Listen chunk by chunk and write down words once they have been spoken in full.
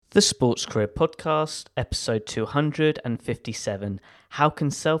The Sports Career Podcast, episode 257. How can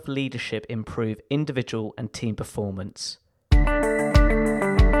self-leadership improve individual and team performance?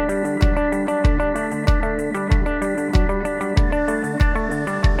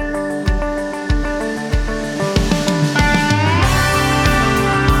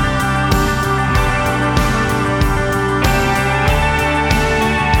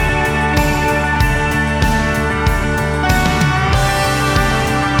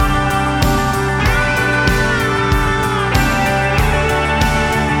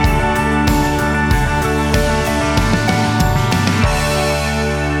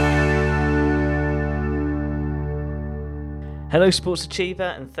 Hello, Sports Achiever,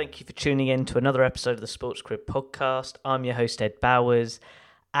 and thank you for tuning in to another episode of the Sports Career Podcast. I'm your host, Ed Bowers.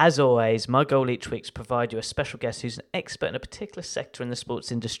 As always, my goal each week is to provide you a special guest who's an expert in a particular sector in the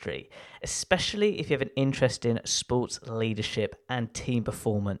sports industry, especially if you have an interest in sports leadership and team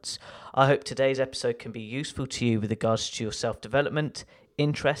performance. I hope today's episode can be useful to you with regards to your self-development,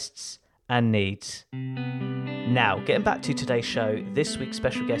 interests, and needs. Now, getting back to today's show, this week's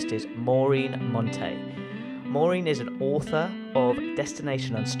special guest is Maureen Monte. Maureen is an author of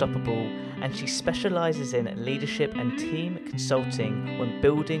Destination Unstoppable, and she specialises in leadership and team consulting when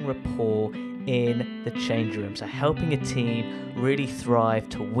building rapport in the change room, so helping a team really thrive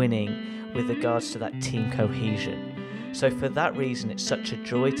to winning with regards to that team cohesion. So for that reason, it's such a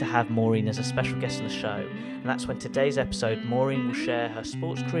joy to have Maureen as a special guest on the show, and that's when today's episode, Maureen will share her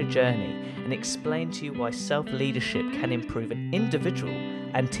sports career journey and explain to you why self-leadership can improve an individual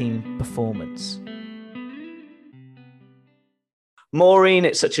and team performance. Maureen,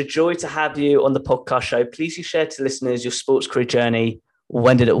 it's such a joy to have you on the podcast show. Please you share to listeners your sports career journey.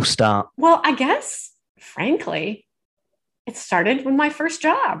 When did it all start? Well, I guess, frankly, it started with my first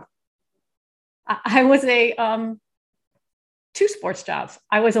job. I was two sports jobs.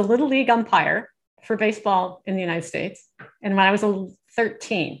 I was a little league umpire for baseball in the United States. And when I was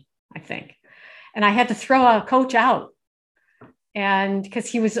 13, I think, and I had to throw a coach out. And because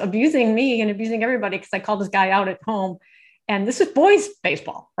he was abusing me and abusing everybody, because I called this guy out at home. And this is boys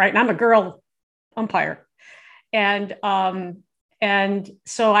baseball, right? And I'm a girl umpire. And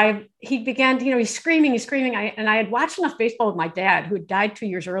so he began to, he's screaming. And I had watched enough baseball with my dad, who had died 2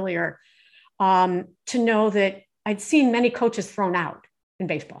 years earlier, to know that I'd seen many coaches thrown out in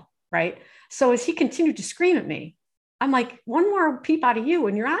baseball, right? So as he continued to scream at me, I'm like, one more peep out of you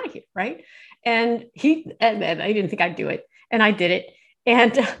and you're out of here, right? And I didn't think I'd do it. And I did it.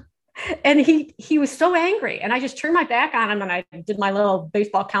 And he was so angry, and I just turned my back on him and I did my little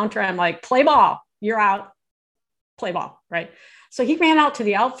baseball counter. I'm like, play ball, you're out, play ball, right? So he ran out to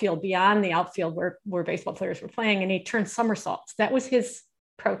the outfield, beyond the outfield where baseball players were playing, and he turned somersaults. That was his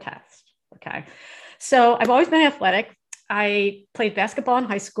protest, okay? So I've always been athletic. I played basketball in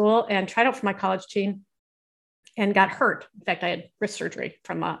high school and tried out for my college team and got hurt. In fact, I had wrist surgery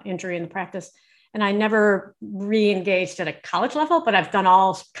from an injury in the practice. And I never re-engaged at a college level, but I've done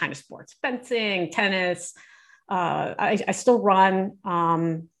all kind of sports, fencing, tennis. I still run,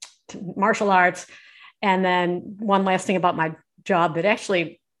 martial arts. And then one last thing about my job that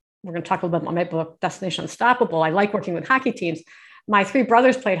actually, we're going to talk a little bit about my book, Destination Unstoppable. I like working with hockey teams. My three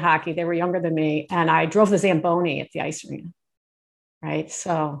brothers played hockey. They were younger than me. And I drove the Zamboni at the ice arena, right?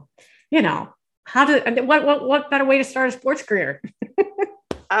 So, what better way to start a sports career?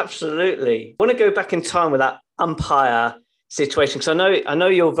 Absolutely. I want to go back in time with that umpire situation, because I know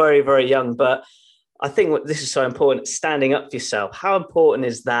you're very, very young, but I think this is so important, standing up for yourself. How important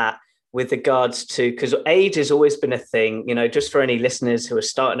is that with regards to, because age has always been a thing, just for any listeners who are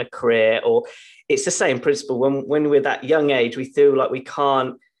starting a career, or it's the same principle. When we're that young age, we feel like we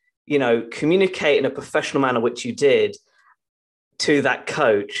can't, communicate in a professional manner, which you did, to that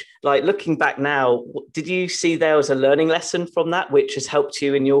coach. Like, looking back now, did you see there was a learning lesson from that which has helped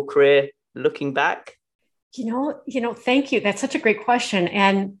you in your career looking back? Thank you. That's such a great question.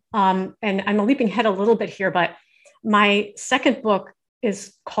 And I'm leaping ahead a little bit here, but my second book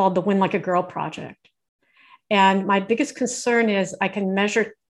is called The Win Like a Girl Project. And my biggest concern is I can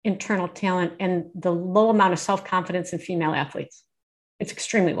measure internal talent and the low amount of self-confidence in female athletes. It's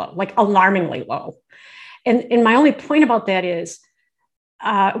extremely low, like alarmingly low. And my only point about that is,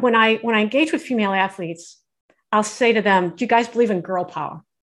 when I engage with female athletes, I'll say to them, do you guys believe in girl power?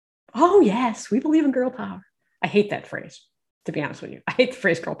 Oh, yes, we believe in girl power. I hate that phrase, to be honest with you. I hate the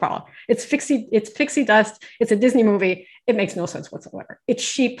phrase girl power. It's pixie dust. It's a Disney movie. It makes no sense whatsoever. It's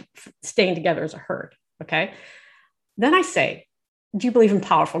sheep staying together as a herd, okay? Then I say, do you believe in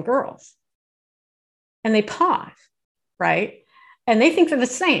powerful girls? And they pause, right? And they think they're the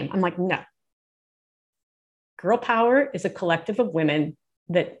same. I'm like, no. Girl power is a collective of women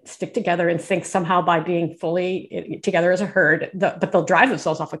that stick together and think somehow by being fully together as a herd, but they'll drive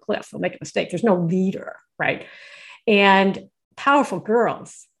themselves off a cliff. They'll make a mistake. There's no leader, right? And powerful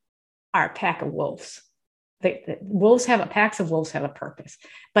girls are a pack of wolves. Packs of wolves have a purpose,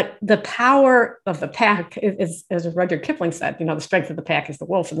 but the power of the pack is, as Rudyard Kipling said, the strength of the pack is the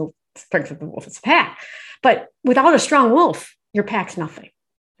wolf, and the strength of the wolf is the pack. But without a strong wolf, your pack's nothing,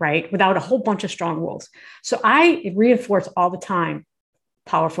 right? Without a whole bunch of strong wolves. So I reinforce all the time,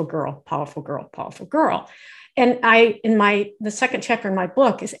 powerful girl, powerful girl, powerful girl. And the second chapter in my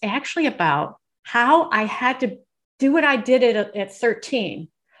book is actually about how I had to do what I did at 13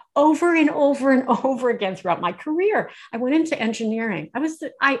 over and over and over again throughout my career. I went into engineering.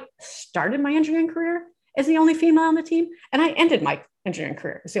 I started my engineering career as the only female on the team, and I ended my engineering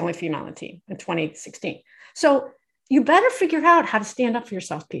career as the only female on the team in 2016. So you better figure out how to stand up for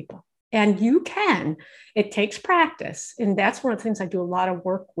yourself, people. And you can. It takes practice. And that's one of the things I do a lot of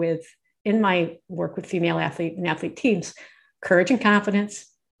work with in my work with female athlete and athlete teams: courage and confidence,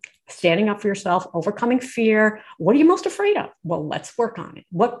 standing up for yourself, overcoming fear. What are you most afraid of? Well, let's work on it.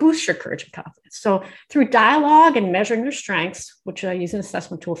 What boosts your courage and confidence? So through dialogue and measuring your strengths, which I use an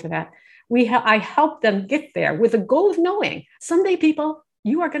assessment tool for that, I help them get there with the goal of knowing someday, people,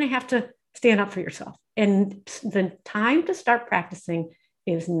 you are going to have to stand up for yourself. And the time to start practicing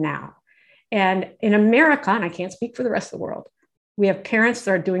is now. And in America, and I can't speak for the rest of the world, we have parents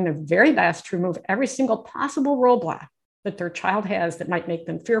that are doing their very best to remove every single possible roadblock that their child has that might make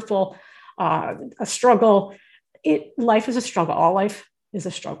them fearful, a struggle. Life is a struggle. All life is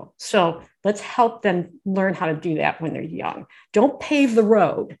a struggle. So let's help them learn how to do that when they're young. Don't pave the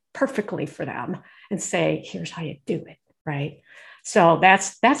road perfectly for them and say, here's how you do it, right? So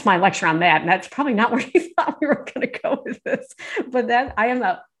that's my lecture on that. And that's probably not where you thought we were going to go with this. But I am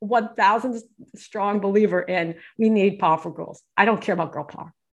a 1,000 strong believer in we need powerful girls. I don't care about girl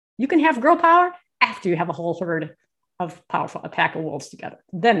power. You can have girl power after you have a whole herd of a pack of wolves together.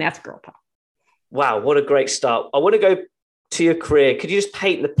 Then that's girl power. Wow, what a great start. I want to go to your career. Could you just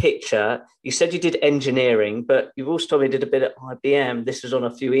paint the picture? You said you did engineering, but you've also told me you did a bit at IBM. This was on a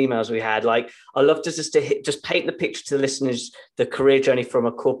few emails we had. I'd love to just paint the picture to the listeners, the career journey from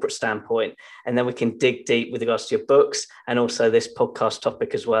a corporate standpoint, and then we can dig deep with regards to your books and also this podcast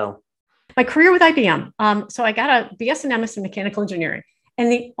topic as well. My career with IBM. So I got a BS and MS in mechanical engineering.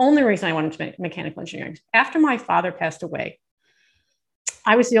 And the only reason I wanted to make mechanical engineering, after my father passed away,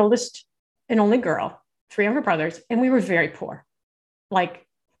 I was the oldest and only girl, 3 younger brothers, and we were very poor, like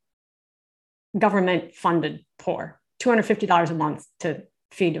government funded poor, $250 a month to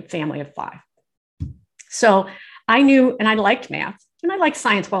feed a family of 5. So I knew, and I liked math and I liked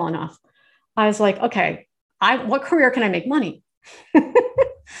science well enough. I was like, okay, what career can I make money?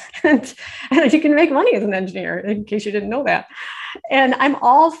 and you can make money as an engineer, in case you didn't know that. And I'm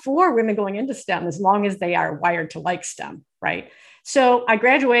all for women going into STEM as long as they are wired to like STEM, right? So I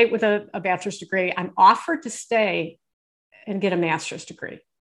graduate with a bachelor's degree. I'm offered to stay and get a master's degree.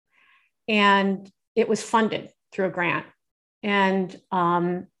 And it was funded through a grant. And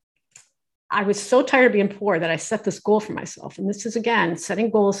I was so tired of being poor that I set this goal for myself. And this is, again, setting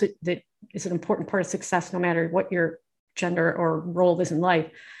goals that is an important part of success, no matter what your gender or role is in life.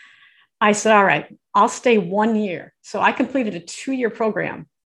 I said, all right, I'll stay 1 year. So I completed a 2-year program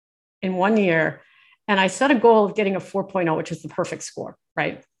in 1 year. And I set a goal of getting a 4.0, which is the perfect score,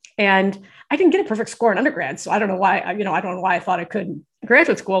 right? And I didn't get a perfect score in undergrad. So I don't know why, I don't know why I thought I could in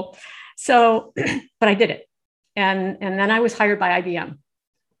graduate school. So, but I did it. And then I was hired by IBM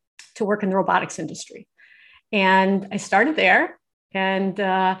to work in the robotics industry. And I started there. And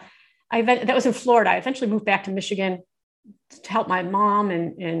that was in Florida. I eventually moved back to Michigan to help my mom,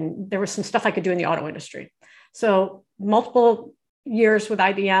 and there was some stuff I could do in the auto industry. So multiple years with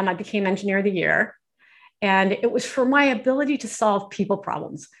IBM, I became engineer of the year. And it was for my ability to solve people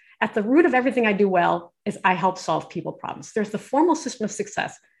problems. At the root of everything I do well is I help solve people problems. There's the formal system of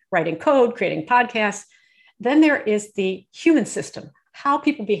success, writing code, creating podcasts. Then there is the human system, how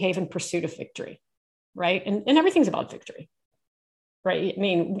people behave in pursuit of victory, right? And everything's about victory, right? I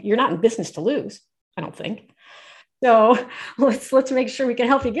mean, you're not in business to lose, I don't think. So let's make sure we can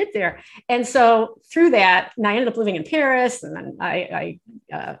help you get there. And so through that, and I ended up living in Paris, and then I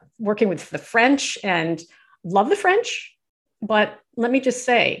working with the French, and love the French. But let me just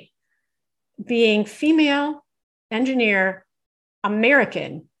say, being female, engineer,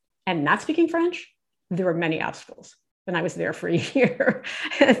 American, and not speaking French, there were many obstacles. And I was there for a year.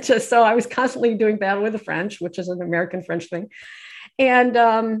 So I was constantly doing battle with the French, which is an American French thing. And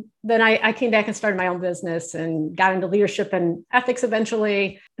then I came back and started my own business and got into leadership and ethics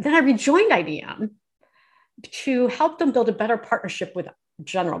eventually. Then I rejoined IBM to help them build a better partnership with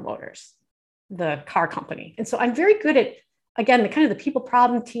General Motors, the car company. And so I'm very good at, again, the kind of the people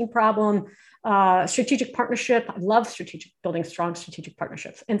problem, team problem, strategic partnership. I love building strong strategic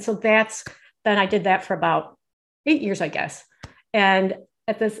partnerships. And so then I did that for about 8 years, I guess. And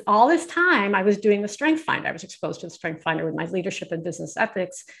at all this time, I was doing the Strength Finder. I was exposed to the Strength Finder with my leadership and business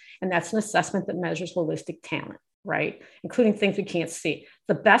ethics. And that's an assessment that measures holistic talent, right? Including things we can't see.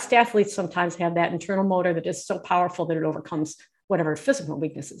 The best athletes sometimes have that internal motor that is so powerful that it overcomes whatever physical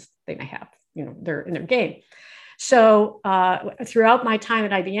weaknesses they may have, they're in their game. So throughout my time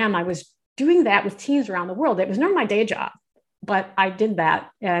at IBM, I was doing that with teams around the world. It was never my day job, but I did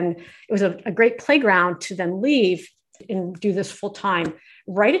that. And it was a great playground to then leave and do this full time.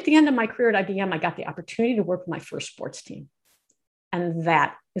 Right at the end of my career at IBM, I got the opportunity to work with my first sports team. And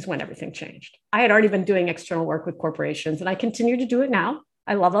that is when everything changed. I had already been doing external work with corporations, and I continue to do it now.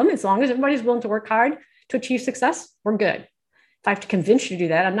 I love them. As long as everybody's willing to work hard to achieve success, we're good. If I have to convince you to do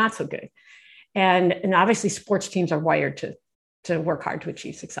that, I'm not so good. And obviously sports teams are wired to work hard to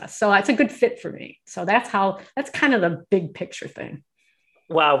achieve success. So it's a good fit for me. So that's kind of the big picture thing.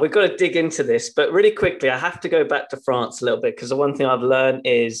 Wow, we've got to dig into this, but really quickly, I have to go back to France a little bit because the one thing I've learned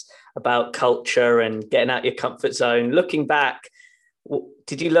is about culture and getting out your comfort zone. Looking back,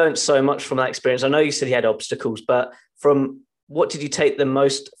 did you learn so much from that experience? I know you said you had obstacles, but what did you take the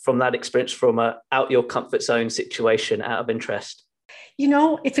most from that experience from a out your comfort zone situation out of interest?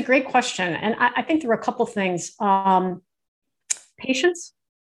 It's a great question. And I think there were a couple of things. Patience.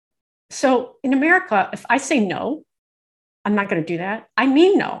 So in America, if I say no, I'm not going to do that. I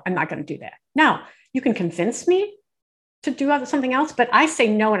mean, no, I'm not going to do that. Now, you can convince me to do something else, but I say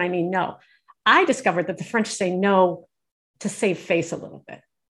no and I mean no. I discovered that the French say no to save face a little bit.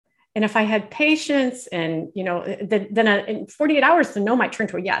 And if I had patience and, then in 48 hours, the no might turn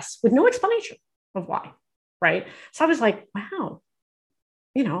to a yes with no explanation of why, right? So I was like, wow,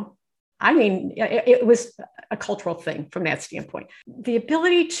 it was a cultural thing from that standpoint. The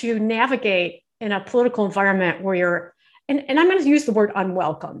ability to navigate in a political environment where you're, and I'm going to use the word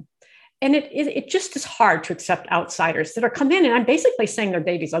unwelcome. And it just is hard to accept outsiders that are come in. And I'm basically saying their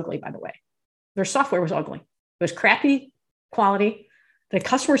baby's ugly, by the way. Their software was ugly. It was crappy quality. The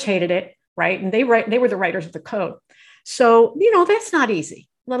customers hated it, right? And they were the writers of the code. So, that's not easy,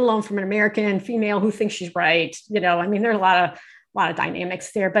 let alone from an American female who thinks she's right. There are a lot of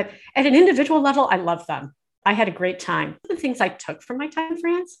dynamics there. But at an individual level, I love them. I had a great time. The things I took from my time in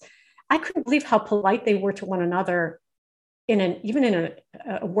France, I couldn't believe how polite they were to one another even in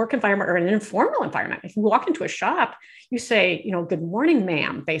a work environment or an informal environment. If you walk into a shop, you say, good morning,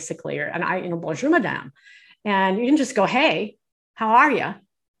 ma'am, basically, and bonjour, madame. And you didn't just go, hey, how are you?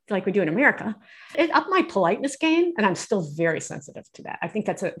 Like we do in America. It upped my politeness game, and I'm still very sensitive to that. I think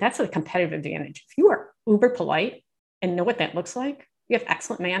that's a competitive advantage. If you are uber polite and know what that looks like, you have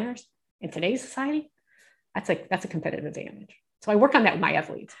excellent manners in today's society, that's a competitive advantage. So I work on that with my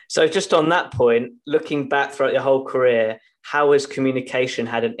athletes. So just on that point, looking back throughout your whole career, how has communication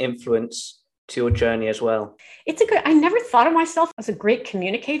had an influence to your journey as well? I never thought of myself as a great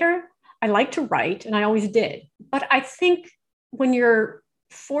communicator. I like to write, and I always did. But I think when you're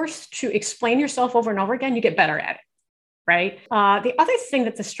forced to explain yourself over and over again, you get better at it, right? The other thing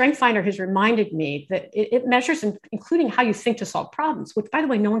that the Strength Finder has reminded me that it measures, including how you think to solve problems, which, by the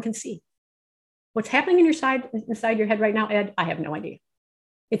way, no one can see. What's happening inside your head right now, Ed, I have no idea.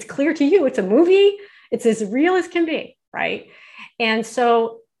 It's clear to you. It's a movie. It's as real as can be, right? And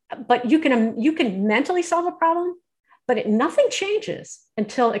so, but you can mentally solve a problem, but nothing changes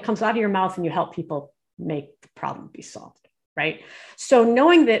until it comes out of your mouth and you help people make the problem be solved, right? So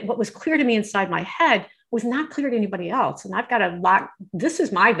knowing that what was clear to me inside my head was not clear to anybody else. And I've got to this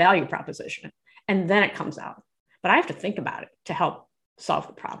is my value proposition. And then it comes out. But I have to think about it to help solve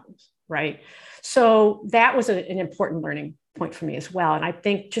the problems, right? So that was an important learning point for me as well. And I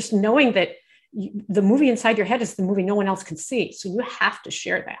think just knowing that the movie inside your head is the movie no one else can see. So you have to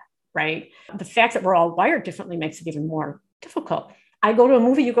share that, right? The fact that we're all wired differently makes it even more difficult. I go to a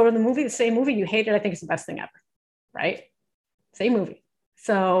movie, you go to the movie, the same movie, you hate it. I think it's the best thing ever, right? Same movie.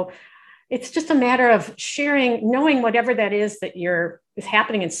 So it's just a matter of sharing, knowing whatever that is that is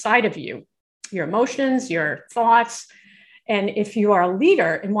happening inside of you, your emotions, your thoughts. And if you are a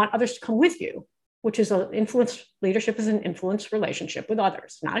leader and want others to come with you, which is leadership is an influence relationship with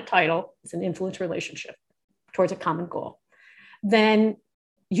others, not a title, it's an influence relationship towards a common goal, then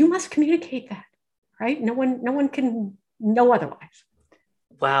you must communicate that, right? No one can know otherwise.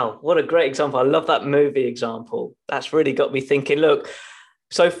 Wow, what a great example. I love that movie example. That's really got me thinking. Look,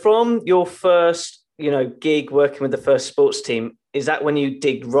 so from your first, gig working with the first sports team, is that when you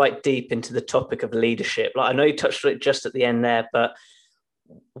dig right deep into the topic of leadership? Like I know you touched on it just at the end there, but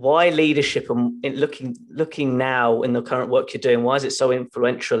why leadership, and looking now in the current work you're doing, why is it so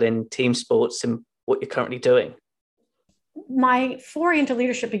influential in team sports and what you're currently doing? My foray into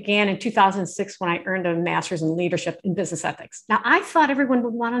leadership began in 2006 when I earned a master's in leadership in business ethics. Now, I thought everyone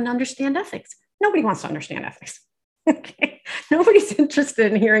would want to understand ethics. Nobody wants to understand ethics. Okay. Nobody's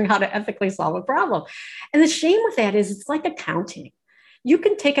interested in hearing how to ethically solve a problem. And the shame with that is it's like accounting. You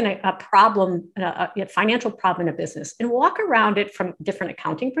can take a problem, a financial problem in a business, and walk around it from different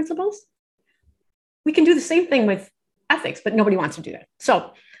accounting principles. We can do the same thing with ethics, but nobody wants to do that.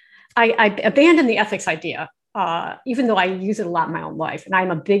 So I abandoned the ethics idea, even though I use it a lot in my own life. And I'm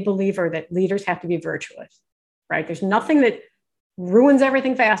a big believer that leaders have to be virtuous, right? There's nothing that ruins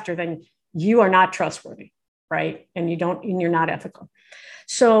everything faster than you are not trustworthy, right? And you're not ethical.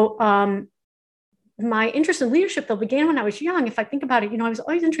 So my interest in leadership, though, began when I was young. If I think about it, I was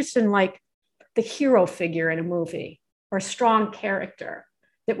always interested in like the hero figure in a movie or a strong character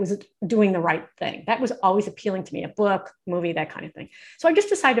that was doing the right thing. That was always appealing to me, a book, movie, that kind of thing. So I just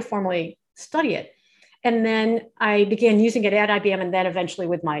decided to formally study it. And then I began using it at IBM and then eventually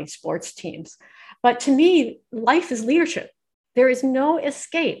with my sports teams. But to me, life is leadership. There is no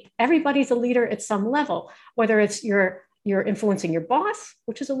escape. Everybody's a leader at some level, whether it's you're influencing your boss,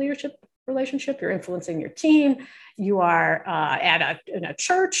 which is a leadership relationship, you're influencing your team, you are in a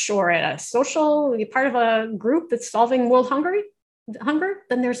church or at a social, you're part of a group that's solving world hunger,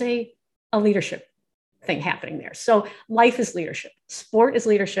 then there's a leadership thing happening there. So life is leadership, sport is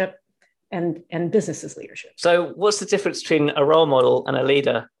leadership, and business is leadership. So what's the difference between a role model and a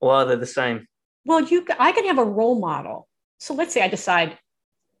leader, or are they the same? Well, I can have a role model. So let's say I decide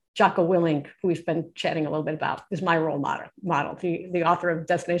Jocko Willink, who we've been chatting a little bit about, is my role model, the author of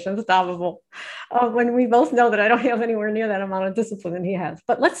Destination Unstoppable, when we both know that I don't have anywhere near that amount of discipline that he has.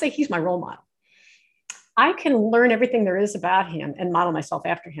 But let's say he's my role model. I can learn everything there is about him and model myself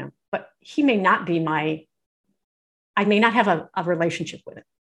after him, but he may not be I may not have a relationship with him,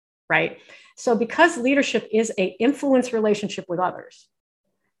 right? So because leadership is an influence relationship with others,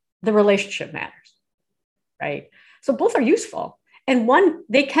 the relationship matters, right? So both are useful. And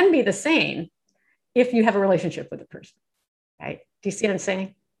they can be the same if you have a relationship with a person, right? Do you see what I'm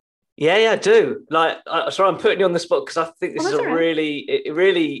saying? Yeah, I do. Sorry, I'm putting you on the spot because I think this is a right.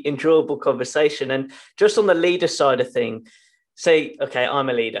 really enjoyable conversation. And just on the leader side of thing, say, okay, I'm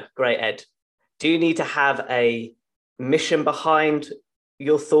a leader. Great, Ed. Do you need to have a mission behind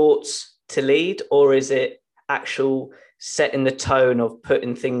your thoughts to lead, or is it actual setting the tone of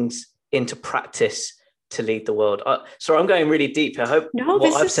putting things into practice to lead the world? Sorry, I'm going really deep here. I hope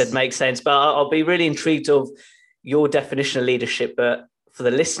what I've said makes sense, but I'll be really intrigued of your definition of leadership. But for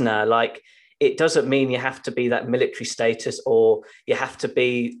the listener, like, it doesn't mean you have to be that military status or you have to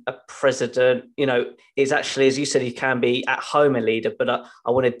be a president. It's actually, as you said, you can be at home a leader, but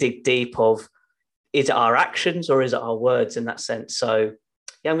I want to dig deep of, is it our actions or is it our words in that sense? So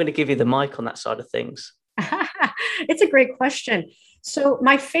yeah, I'm going to give you the mic on that side of things. It's a great question. So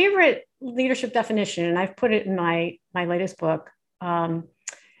my favorite leadership definition, and I've put it in my latest book,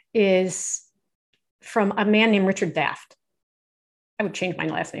 is from a man named Richard Daft. I would change my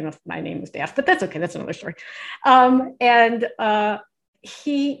last name if my name was Daft, but that's okay. That's another story.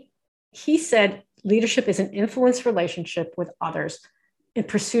 He said leadership is an influence relationship with others in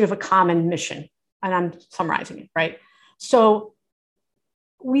pursuit of a common mission. And I'm summarizing it, right? So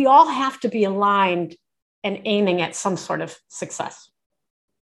we all have to be aligned and aiming at some sort of success.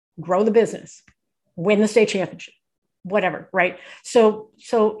 Grow the business, win the state championship, whatever, right? So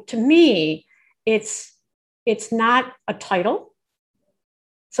to me, it's not a title.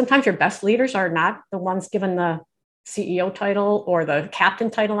 Sometimes your best leaders are not the ones given the CEO title or the captain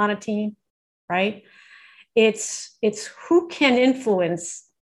title on a team, right? It's who can influence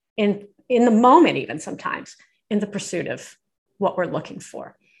in the moment, even sometimes, in the pursuit of what we're looking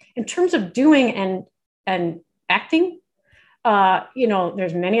for. In terms of doing and acting,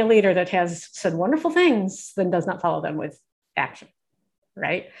 there's many a leader that has said wonderful things, then does not follow them with action,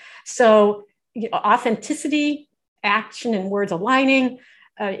 right? So authenticity, action, and words aligning.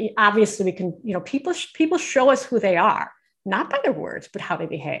 Obviously, we can, people show us who they are, not by their words, but how they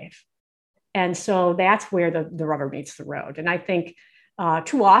behave. And so that's where the rubber meets the road. And I think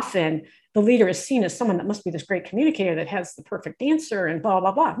too often the leader is seen as someone that must be this great communicator that has the perfect answer and blah,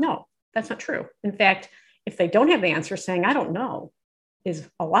 blah, blah. No, that's not true. In fact, if they don't have the answer, saying, I don't know, is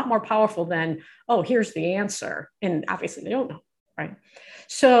a lot more powerful than, oh, here's the answer. And obviously they don't know, right?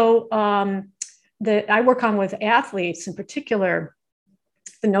 So I work on with athletes in particular,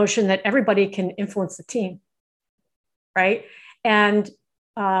 the notion that everybody can influence the team, right? And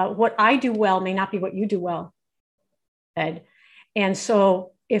what I do well may not be what you do well, Ed. And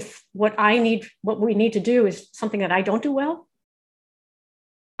so if what we need to do is something that I don't do well,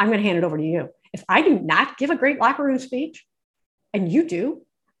 I'm going to hand it over to you. If I do not give a great locker room speech and you do,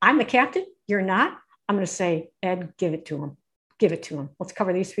 I'm the captain, you're not, I'm going to say, Ed, give it to him. Give it to him. Let's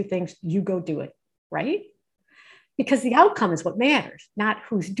cover these 3 things. You go do it, right? Because the outcome is what matters, not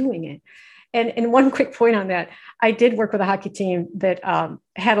who's doing it. And one quick point on that, I did work with a hockey team that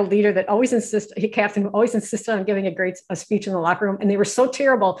had a leader that a captain who always insisted on giving a speech in the locker room. And they were so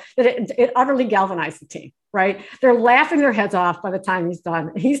terrible that it utterly galvanized the team, right? They're laughing their heads off by the time he's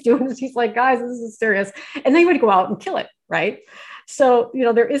done. He's doing this. He's like, guys, this is serious. And they would go out and kill it, right? So,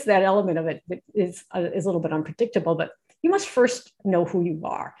 there is that element of it that is a little bit unpredictable, but you must first know who you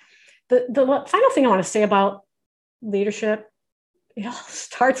are. The final thing I want to say about leadership, it all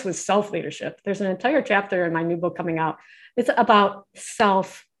starts with self-leadership. There's an entire chapter in my new book coming out. It's about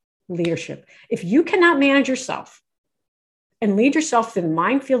self-leadership. If you cannot manage yourself and lead yourself through the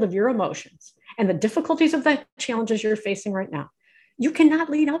minefield of your emotions and the difficulties of the challenges you're facing right now, you cannot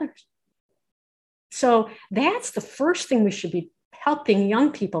lead others. So that's the first thing we should be helping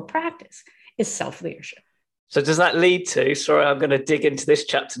young people practice is self-leadership. So does that lead to, sorry, I'm going to dig into this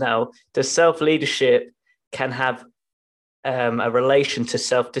chapter now. Does self-leadership can have a relation to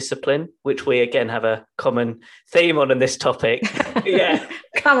self-discipline, which we again have a common theme on in this topic? Yeah.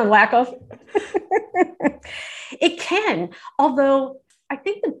 Common lack of. It can, although I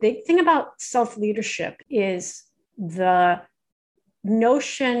think the big thing about self-leadership is the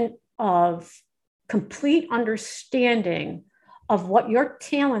notion of complete understanding of what your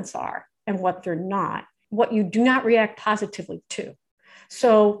talents are and what they're not, what you do not react positively to.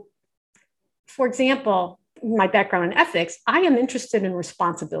 So, for example, my background in ethics, I am interested in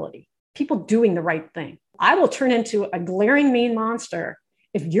responsibility, people doing the right thing. I will turn into a glaring mean monster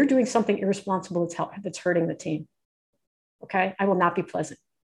if you're doing something irresponsible that's hurting the team. Okay, I will not be pleasant,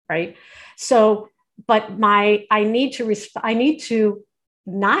 right? So, but I need to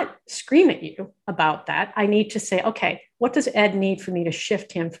not scream at you about that. I need to say, okay, what does Ed need for me to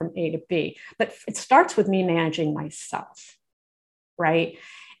shift him from A to B? But it starts with me managing myself, right?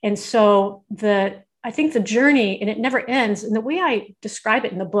 And so I think the journey, and it never ends, and the way I describe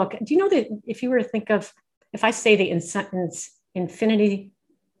it in the book, do you know that if you were to think of, if I say the infinity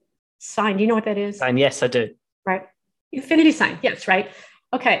sign, do you know what that is? And yes, I do. Right? Infinity sign, yes, right?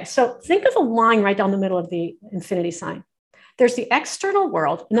 Okay, so think of a line right down the middle of the infinity sign. There's the external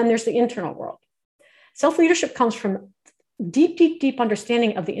world, and then there's the internal world. Self-leadership comes from deep, deep, deep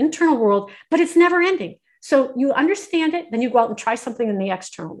understanding of the internal world, but it's never ending. So you understand it, then you go out and try something in the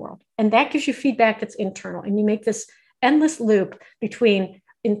external world. And that gives you feedback that's internal. And you make this endless loop between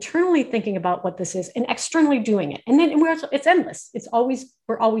internally thinking about what this is and externally doing it. And then it's endless.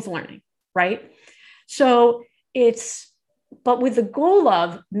 We're always learning, right? So but with the goal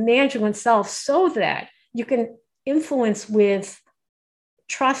of managing oneself so that you can influence with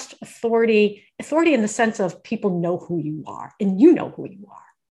trust, authority in the sense of people know who you are and you know who you are,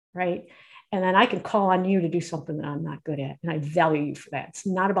 right? And then I can call on you to do something that I'm not good at. And I value you for that. It's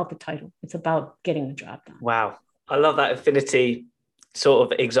not about the title. It's about getting the job done. Wow. I love that infinity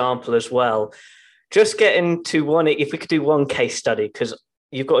sort of example as well. Just getting to if we could do one case study, because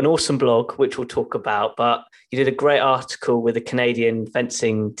you've got an awesome blog, which we'll talk about, but you did a great article with the Canadian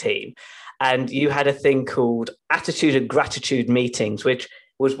fencing team. And you had a thing called Attitude and Gratitude Meetings, which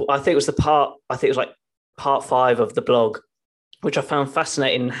was, I think it was like part 5 of the blog, which I found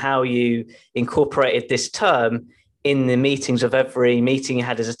fascinating how you incorporated this term in the meetings of every meeting you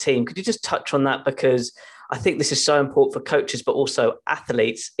had as a team. Could you just touch on that? Because I think this is so important for coaches, but also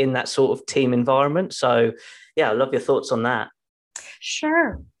athletes in that sort of team environment. So yeah, I love your thoughts on that.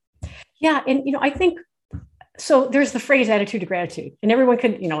 Sure. Yeah. And, I think, so there's the phrase attitude to gratitude, and everyone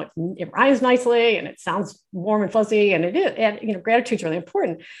can, it rhymes nicely and it sounds warm and fuzzy, and it is, and, gratitude is really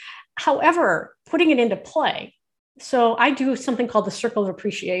important. However, putting it into play. So I do something called the circle of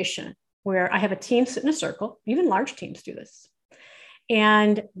appreciation, where I have a team sit in a circle. Even large teams do this.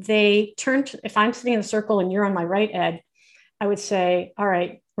 And they if I'm sitting in a circle and you're on my right, Ed, I would say, all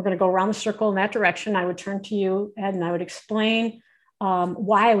right, we're going to go around the circle in that direction. I would turn to you, Ed, and I would explain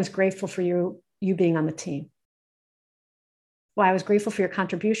why I was grateful for you being on the team. Why I was grateful for your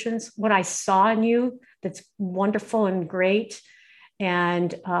contributions, what I saw in you that's wonderful and great,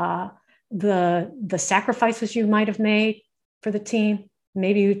 and the sacrifices you might have made for the team.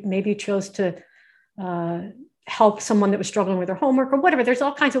 Maybe you chose to help someone that was struggling with their homework or whatever. There's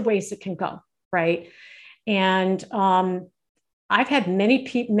all kinds of ways it can go, right? And I've had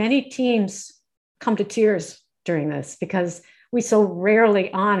many teams come to tears during this because we so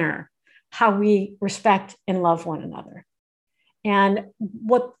rarely honor how we respect and love one another. And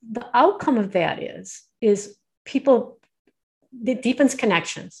what the outcome of that is people, it deepens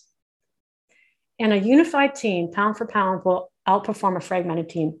connections. And a unified team, pound for pound, will outperform a fragmented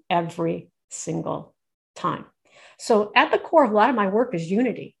team every single time. So at the core of a lot of my work is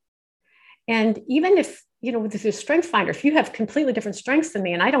unity. And even if, with this strength finder, if you have completely different strengths than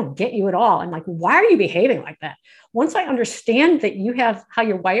me and I don't get you at all, I'm like, why are you behaving like that? Once I understand that you have how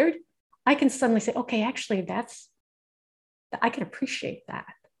you're wired, I can suddenly say, okay, actually, I can appreciate that.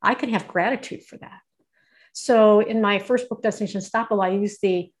 I can have gratitude for that. So in my first book, Destination Unstoppable, I use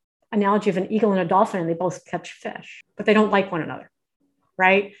the analogy of an eagle and a dolphin, and they both catch fish, but they don't like one another,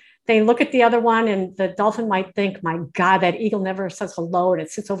 right? They look at the other one, and the dolphin might think, my God, that eagle never says hello, and it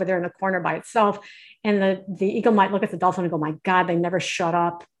sits over there in the corner by itself. And the eagle might look at the dolphin and go, my God, they never shut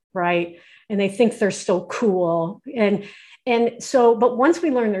up, right? And they think they're so cool. And so, but once we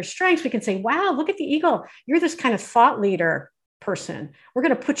learn their strengths, we can say, wow, look at the eagle. You're this kind of thought leader person. We're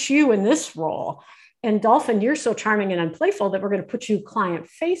going to put you in this role. And dolphin, you're so charming and unplayful that we're going to put you client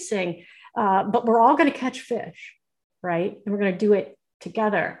facing, but we're all going to catch fish, right? And we're going to do it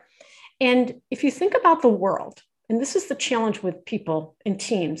together. And if you think about the world, and this is the challenge with people in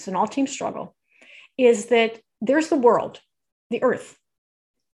teams, and all teams struggle, is that there's the world, the earth.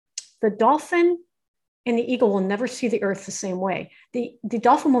 The dolphin and the eagle will never see the earth the same way. The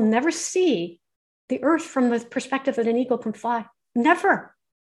dolphin will never see the earth from the perspective that an eagle can fly. Never.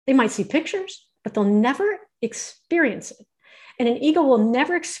 They might see pictures, but they'll never experience it. And an eagle will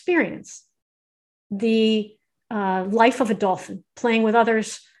never experience the life of a dolphin, playing with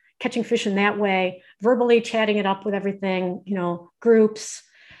others, catching fish in that way, verbally chatting it up with everything, groups.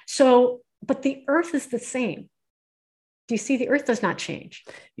 So, but the earth is the same. Do you see the earth does not change?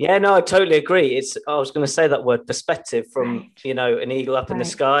 Yeah, no, I totally agree. I was going to say that word, perspective, from, an eagle up in the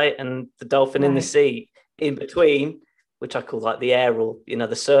sky and the dolphin in the sea in between, which I call like the air, or,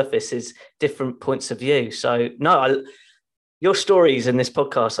 the surface, is different points of view. So no, your stories in this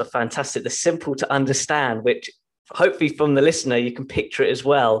podcast are fantastic. They're simple to understand, which hopefully from the listener, you can picture it as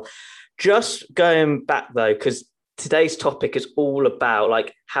well. Just going back though, because today's topic is all about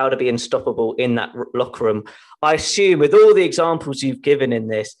like how to be unstoppable in that locker room. I assume with all the examples you've given in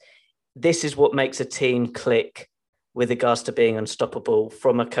this is what makes a team click with regards to being unstoppable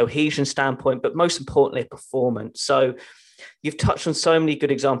from a cohesion standpoint, but most importantly, a performance. So you've touched on so many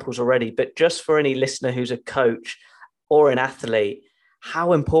good examples already, but just for any listener who's a coach or an athlete,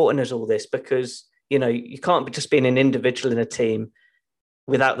 how important is all this? Because, you can't just be an individual in a team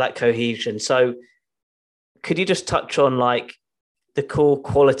without that cohesion. So could you just touch on like the core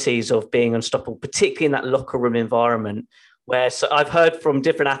qualities of being unstoppable, particularly in that locker room environment where, so I've heard from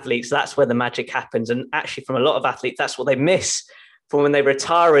different athletes, that's where the magic happens. And actually from a lot of athletes, that's what they miss from when they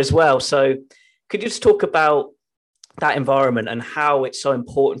retire as well. So could you just talk about that environment and how it's so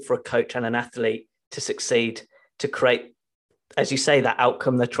important for a coach and an athlete to succeed, to create, as you say, that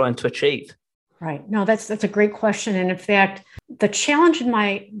outcome they're trying to achieve? Right. No, that's a great question. And in fact, the challenge in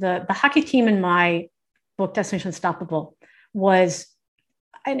the hockey team in my book, Destination Unstoppable, was,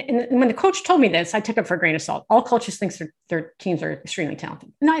 and when the coach told me this, I took it for a grain of salt. All coaches think their teams are extremely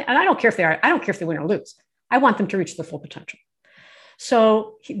talented. And I don't care if they are. I don't care if they win or lose. I want them to reach their full potential.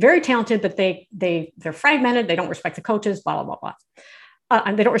 So very talented, but they're fragmented. They don't respect the coaches, blah, blah, blah, blah.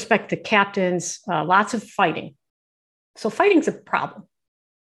 And they don't respect the captains, lots of fighting. So fighting's a problem.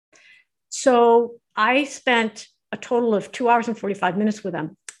 So I spent a total of 2 hours and 45 minutes with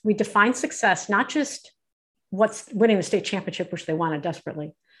them. We defined success, not just what's winning the state championship, which they wanted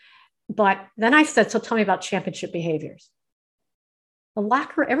desperately. But then I said, so tell me about championship behaviors.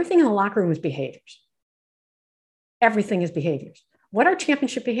 Everything in the locker room is behaviors. Everything is behaviors. What are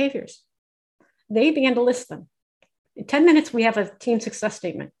championship behaviors? They began to list them. In 10 minutes, we have a team success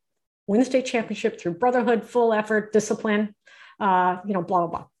statement. Win the state championship through brotherhood, full effort, discipline, blah, blah,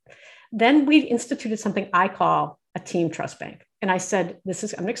 blah. Then we instituted something I call a team trust bank. And I said, I'm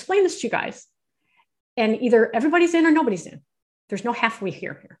going to explain this to you guys. And either everybody's in or nobody's in. There's no halfway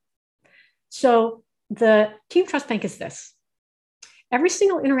here. So the team trust bank is this. Every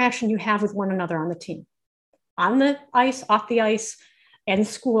single interaction you have with one another on the team, on the ice, off the ice, and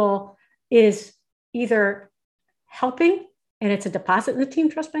school, is either helping and it's a deposit in the team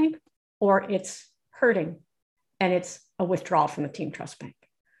trust bank, or it's hurting and it's a withdrawal from the team trust bank.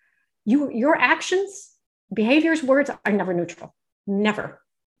 Your actions, behaviors, words are never neutral. Never.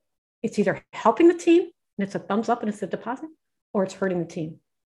 It's either helping the team and it's a thumbs up and it's a deposit, or it's hurting the team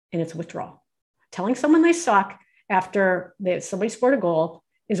and it's a withdrawal. Telling someone they suck after somebody scored a goal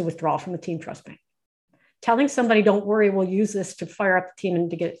is a withdrawal from the team trust bank. Telling somebody, don't worry, we'll use this to fire up the team and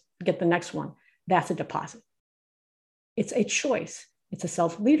to get the next one, that's a deposit. It's a choice. It's a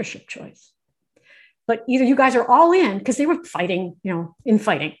self-leadership choice. But either you guys are all in, because they were fighting,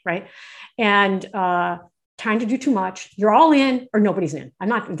 infighting, right? And trying to do too much. You're all in or nobody's in.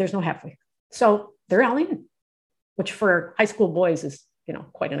 There's no halfway. So they're all in, which for high school boys is,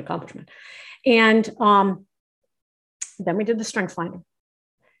 quite an accomplishment. And then we did the strength finding.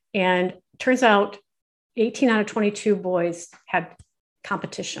 And turns out 18 out of 22 boys had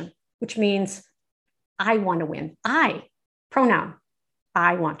competition, which means I want to win. Pronoun,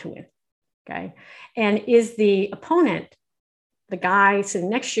 I want to win. Okay. And is the opponent the guy sitting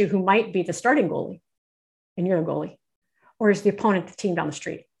next to you who might be the starting goalie and you're a goalie? Or is the opponent the team down the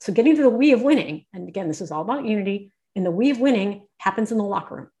street? So getting to the we of winning, and again, this is all about unity, and the we of winning happens in the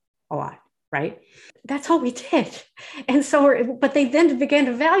locker room a lot, right? That's all we did. And so, but they then began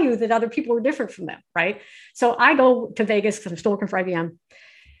to value that other people were different from them, right? So I go to Vegas because I'm still working for IBM.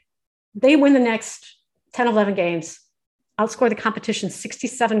 They win the next 10, 11 games, outscore the competition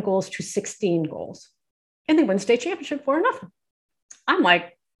 67 goals to 16 goals. And they win the state championship 4-0. I'm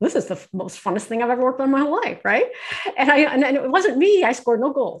like, this is the most funnest thing I've ever worked on in my whole life, right? And it wasn't me, I scored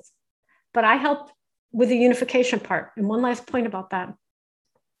no goals, but I helped with the unification part. And one last point about that.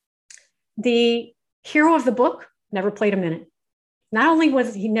 The hero of the book never played a minute. Not only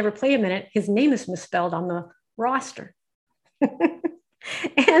was he never played a minute, his name is misspelled on the roster.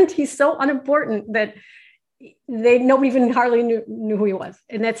 And he's so unimportant that nobody even hardly knew who he was.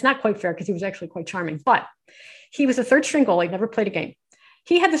 And that's not quite fair because he was actually quite charming. But he was a third string goalie, never played a game.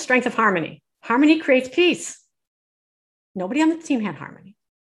 He had the strength of harmony. Harmony creates peace. Nobody on the team had harmony.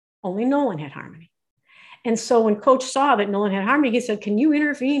 Only Nolan had harmony. And so when coach saw that Nolan had harmony, he said, can you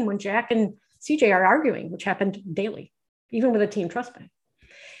intervene when Jack and CJ are arguing, which happened daily, even with a team trust bank?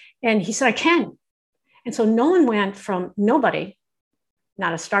 And he said, I can. And so Nolan went from nobody,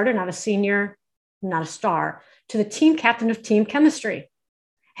 not a starter, not a senior, not a star, to the team captain of team chemistry.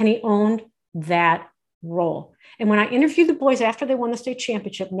 And he owned that role. And when I interviewed the boys after they won the state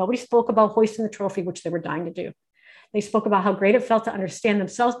championship, nobody spoke about hoisting the trophy, which they were dying to do. They spoke about how great it felt to understand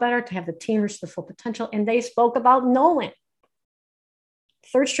themselves better, to have the team reach their full potential. And they spoke about Nolan,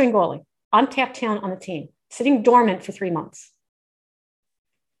 third string goalie, untapped talent on the team, sitting dormant for 3 months.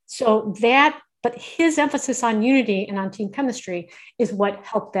 So but his emphasis on unity and on team chemistry is what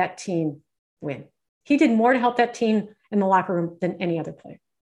helped that team win. He did more to help that team in the locker room than any other player,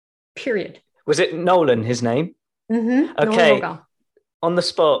 period. Was it Nolan, his name? Mm-hmm. Okay. On the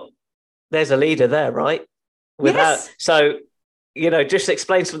spot, there's a leader there, right? Yes. So, just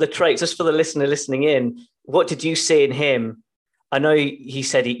explain some of the traits, just for the listener listening in. What did you see in him? I know he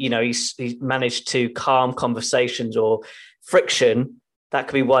said he managed to calm conversations or friction. That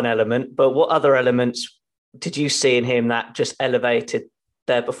could be one element. But what other elements did you see in him that just elevated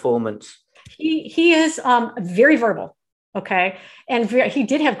their performance? He is very verbal, okay, and he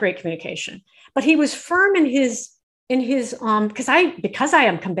did have great communication. But he was firm in his because I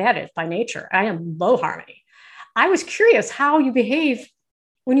am combative by nature. I am low harmony. I was curious how you behave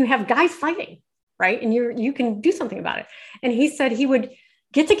when you have guys fighting, right? And you can do something about it. And he said he would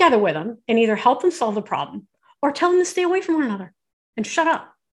get together with them and either help them solve the problem or tell them to stay away from one another and shut up.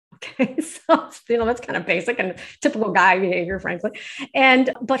 Okay, so that's kind of basic and typical guy behavior, frankly.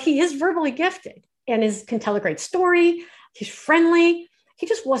 But he is verbally gifted and can tell a great story. He's friendly. He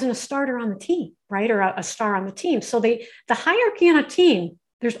just wasn't a starter on the team, right? Or a star on the team. So the hierarchy on a team,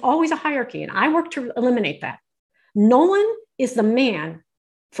 there's always a hierarchy. And I work to eliminate that. Nolan is the man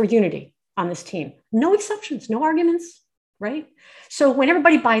for unity on this team. No exceptions, no arguments, right? So when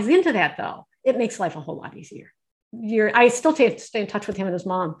everybody buys into that, though, it makes life a whole lot easier. I still stay in touch with him and his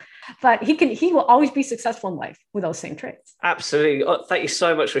mom, but he will always be successful in life with those same traits. Absolutely. Thank you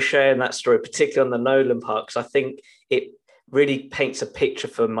so much for sharing that story, particularly on the Nolan part, because I think it really paints a picture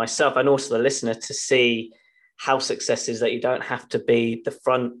for myself and also the listener to see how success is, that you don't have to be the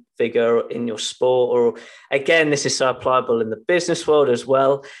front figure in your sport. Or again, this is so applicable in the business world as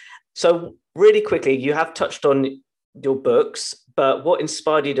well. So really quickly, you have touched on your books, but what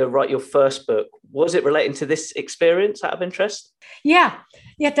inspired you to write your first book? Was it relating to this experience out of interest? Yeah.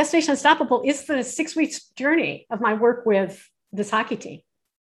 Destination Unstoppable is the 6 weeks journey of my work with this hockey team.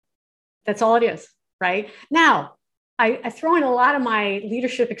 That's all it is, right? Now, I throw in a lot of my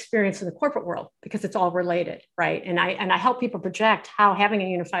leadership experience in the corporate world because it's all related, right? And I help people project how having a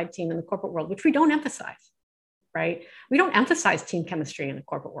unified team in the corporate world, which we don't emphasize, right? We don't emphasize team chemistry in the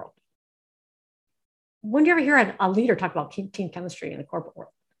corporate world. When do you ever hear a leader talk about team chemistry in the corporate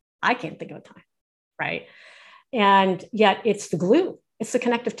world? I can't think of a time, right? And yet it's the glue, it's the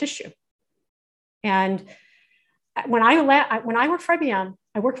connective tissue. And when I worked for IBM,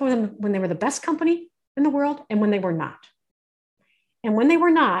 I worked with them when they were the best company in the world and when they were not. And when they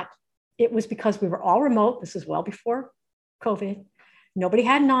were not, it was because we were all remote. This is well before COVID. Nobody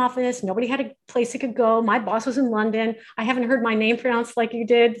had an office. Nobody had a place they could go. My boss was in London. I haven't heard my name pronounced like you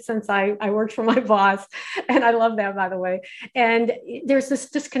did since I worked for my boss. And I love that, by the way. And there's this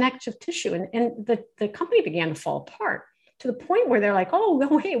disconnective tissue. And the company began to fall apart to the point where they're like, oh, no,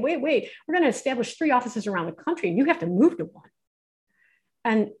 wait. We're going to establish 3 offices around the country and you have to move to one.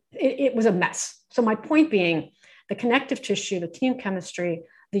 And it was a mess. So my point being, the connective tissue, the team chemistry,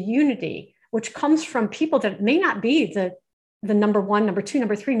 the unity, which comes from people that may not be the number 1, number 2,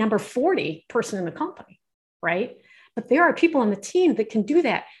 number 3, number 40 person in the company, right? But there are people on the team that can do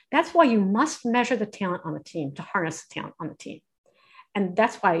that. That's why you must measure the talent on the team to harness the talent on the team. And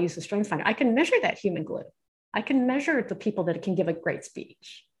that's why I use the Strengths Finder. I can measure that human glue. I can measure the people that can give a great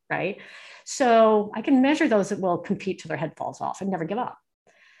speech, right? So I can measure those that will compete till their head falls off and never give up.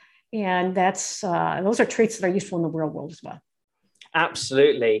 And those are traits that are useful in the real world as well.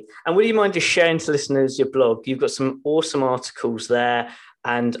 Absolutely. And would you mind just sharing to listeners your blog? You've got some awesome articles there,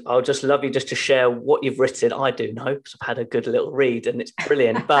 and I'll just love you just to share what you've written. I do know because I've had a good little read and it's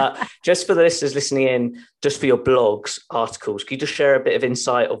brilliant. But just for the listeners listening in, just for your blogs, articles, can you just share a bit of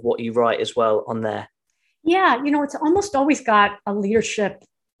insight of what you write as well on there? Yeah, it's almost always got a leadership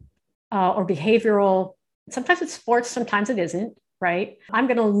or behavioral. Sometimes it's sports, sometimes it isn't, right? I'm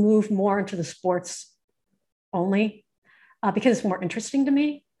going to move more into the sports only. Because it's more interesting to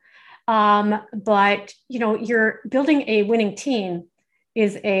me. But, you're building a winning team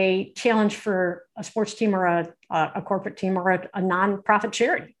is a challenge for a sports team or a corporate team or a nonprofit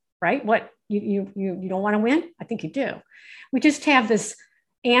charity, right? What, you don't want to win? I think you do. We just have this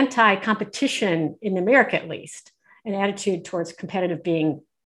anti-competition, in America at least, an attitude towards competitive being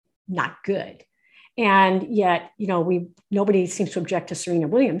not good. And yet, nobody seems to object to Serena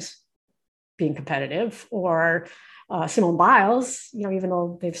Williams being competitive or Simone Biles, even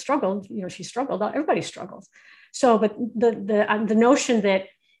though they've struggled, she struggled, everybody struggles. So, but the notion that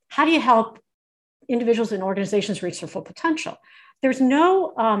how do you help individuals and organizations reach their full potential? There's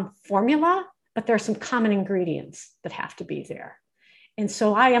no formula, but there are some common ingredients that have to be there. And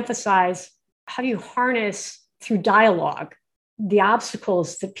so I emphasize, how do you harness through dialogue the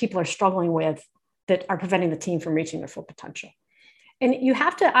obstacles that people are struggling with that are preventing the team from reaching their full potential? And you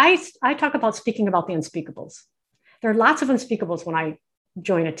have to, I talk about speaking about the unspeakables. There are lots of unspeakables when I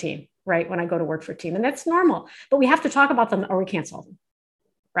join a team, right? When I go to work for a team, and that's normal, but we have to talk about them or we can't solve them,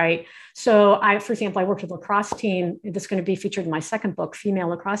 right? So for example, I worked with a lacrosse team that's going to be featured in my second book, female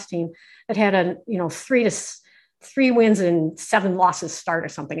lacrosse team, that had a, 3 wins and 7 losses start or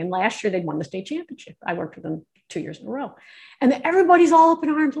something. And last year they'd won the state championship. I worked with them 2 years in a row. And everybody's all up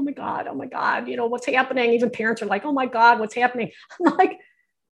in arms. Oh my God, what's happening? Even parents are like, oh my God, what's happening? I'm like,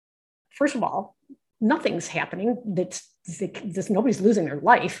 first of all, nothing's happening. Nobody's losing their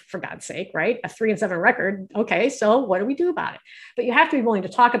life, for God's sake, right? A 3-7 record. Okay, so what do we do about it? But you have to be willing to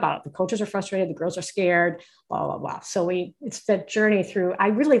talk about it. The coaches are frustrated. The girls are scared, blah, blah, blah. So it's that journey through. I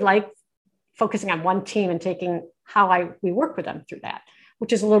really like focusing on one team and taking how we work with them through that,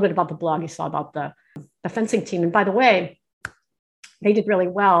 which is a little bit about the blog you saw about the fencing team. And by the way, they did really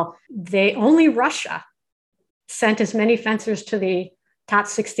well. Only Russia sent as many fencers to the top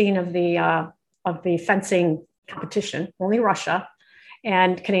 16 of the fencing competition, only Russia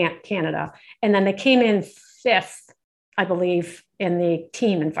and Canada. And then they came in 5th, I believe, in the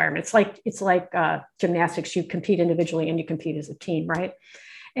team environment. It's like gymnastics. You compete individually and you compete as a team, right?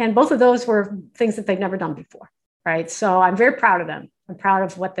 And both of those were things that they've never done before, right? So I'm very proud of them. I'm proud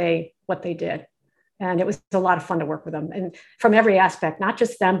of what they did. And it was a lot of fun to work with them. And from every aspect, not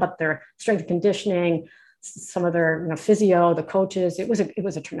just them, but their strength and conditioning, some of their physio, the coaches. It was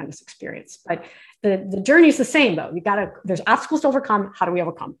a tremendous experience. But the journey is the same, though. There's obstacles to overcome. How do we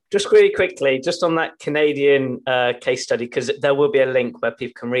overcome? Just really quickly, just on that Canadian case study, because there will be a link where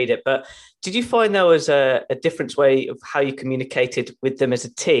people can read it. But did you find there was a different way of how you communicated with them as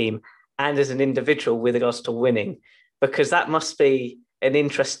a team and as an individual with regards to winning? Because that must be an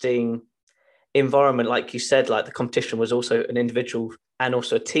interesting environment. Like you said, like the competition was also an individual and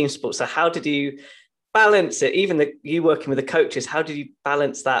also a team sport. So how did you balance it? Even you working with the coaches, how did you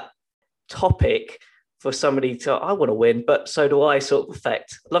balance that topic for somebody to, I want to win, but so do I, sort of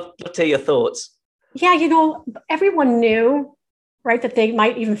effect? Love to hear your thoughts. Yeah, everyone knew, right, that they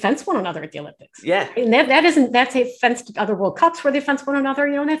might even fence one another at the Olympics. Yeah. And that's a fence to other World Cups where they fence one another,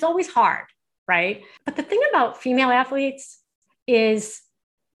 and that's always hard, right? But the thing about female athletes is,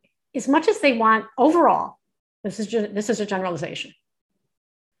 as much as they want overall, this is a generalization,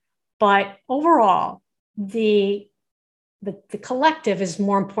 but overall, the collective is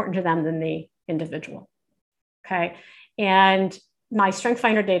more important to them than the individual. Okay. And my Strength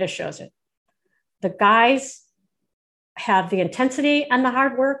Finder data shows it. The guys have the intensity and the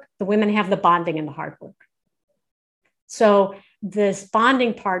hard work. The women have the bonding and the hard work. So this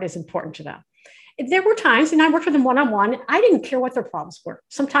bonding part is important to them. There were times, and I worked with them one-on-one, I didn't care what their problems were.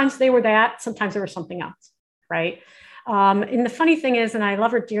 Sometimes they were that, sometimes they were something else, right? And the funny thing is, and I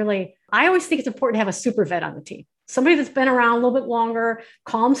love her dearly, I always think it's important to have a super vet on the team. Somebody that's been around a little bit longer,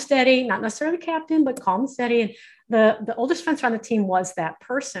 calm, steady, not necessarily captain, but calm, steady. And the oldest fencer on the team was that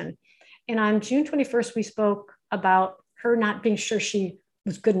person. And on June 21st, we spoke about her not being sure she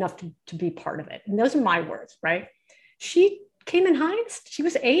was good enough to be part of it. And those are my words, right? She came in highest. She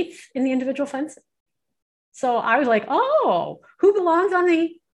was 8th in the individual fencing. So I was like, oh, who belongs on the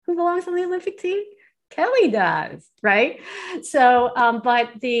Olympic team? Kelly does, right? So, but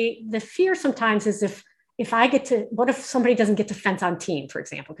the fear sometimes is if I get to, what if somebody doesn't get to fence on team, for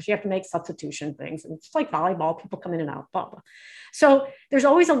example, because you have to make substitution things, and it's like volleyball, people come in and out, blah, blah. So there's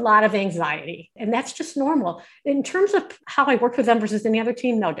always a lot of anxiety, and that's just normal. In terms of how I work with them versus any other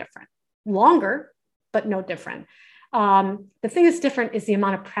team, no different. Longer, but no different. The thing that's different is the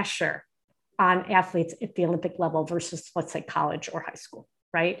amount of pressure on athletes at the Olympic level versus, let's say, college or high school,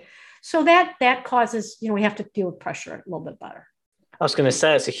 right? So that causes, we have to deal with pressure a little bit better. I was going to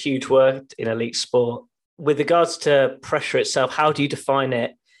say it's a huge word in elite sport. With regards to pressure itself, how do you define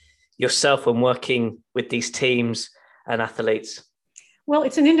it yourself when working with these teams and athletes? Well,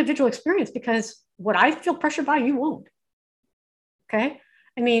 it's an individual experience, because what I feel pressured by, you won't. Okay.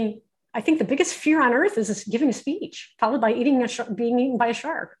 I mean, I think the biggest fear on earth is giving a speech, followed by being eaten by a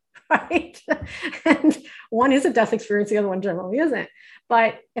shark, right? And one is a death experience, the other one generally isn't.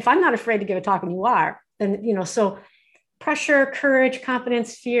 But if I'm not afraid to give a talk and you are, then, so pressure, courage,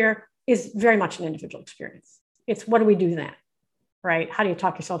 confidence, fear is very much an individual experience. It's what do we do then, right? How do you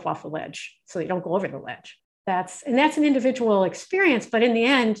talk yourself off the ledge so you don't go over the ledge? That's an individual experience. But in the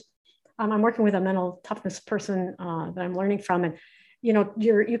end, I'm working with a mental toughness person that I'm learning from, and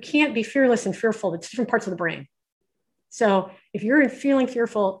you can't be fearless and fearful. It's different parts of the brain. So if you're feeling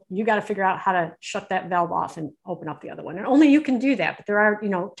fearful, you got to figure out how to shut that valve off and open up the other one. And only you can do that. But there are,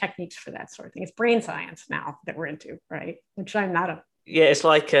 techniques for that sort of thing. It's brain science now that we're into, right? Which I'm not a. Yeah, it's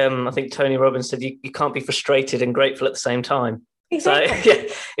like, I think Tony Robbins said, you can't be frustrated and grateful at the same time. Exactly. So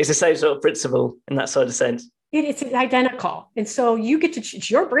yeah, it's the same sort of principle in that sort of sense. It's identical. And so you get to,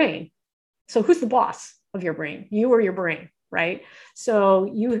 it's your brain. So who's the boss of your brain? You or your brain? Right.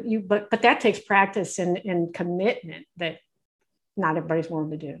 So but that takes practice and commitment that not everybody's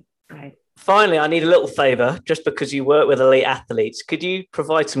willing to do. Right. Finally, I need a little favor, just because you work with elite athletes. Could you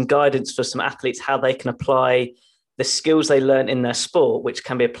provide some guidance for some athletes, how they can apply the skills they learn in their sport, which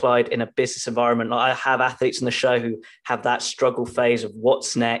can be applied in a business environment? Like I have athletes on the show who have that struggle phase of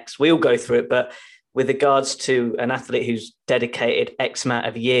what's next. We all go through it, but with regards to an athlete who's dedicated X amount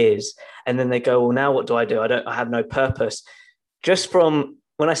of years, and then they go, well, now what do? I have no purpose. Just from,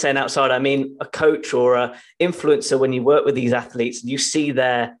 when I say an outsider, I mean a coach or an influencer. When you work with these athletes and you see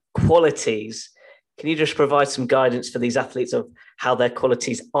their qualities, can you just provide some guidance for these athletes of how their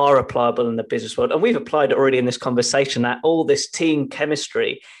qualities are applicable in the business world? And we've applied it already in this conversation, that all this team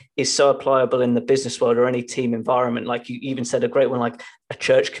chemistry is so applicable in the business world or any team environment. Like you even said, a great one, like a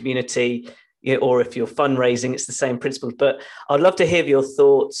church community, or if you're fundraising, it's the same principles. But I'd love to hear your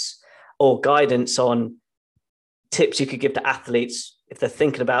thoughts or guidance on tips you could give to athletes if they're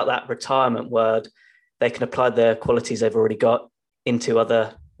thinking about that retirement word, they can apply the qualities they've already got into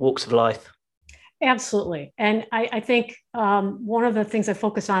other walks of life. Absolutely. And I think one of the things I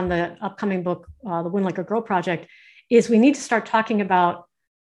focus on the upcoming book, the Win Like a Girl Project, is we need to start talking about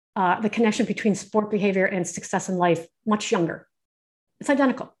the connection between sport behavior and success in life much younger. It's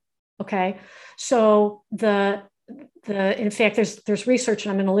identical. Okay. So in fact, there's research,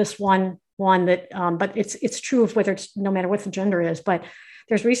 and I'm going to list one that, but it's true of whether it's no matter what the gender is, but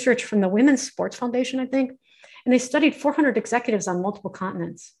there's research from the Women's Sports Foundation, I think, and they studied 400 executives on multiple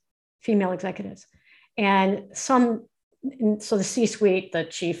continents, female executives, and so the C-suite, the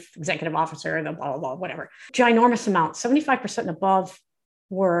chief executive officer, the blah, blah, blah, whatever, ginormous amount, 75% and above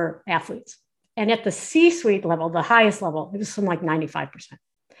were athletes. And at the C-suite level, the highest level, it was something like 95%.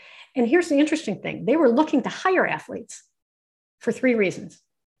 And here's the interesting thing. They were looking to hire athletes for 3 reasons.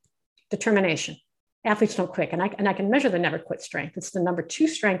 Determination. Athletes don't quit. And I can measure the never quit strength. It's the number 2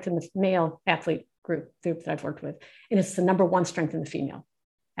 strength in the male athlete group that I've worked with. And it's the number 1 strength in the female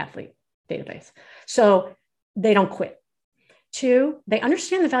athlete database. So they don't quit. 2, they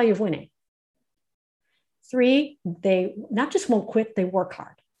understand the value of winning. 3, they not just won't quit, they work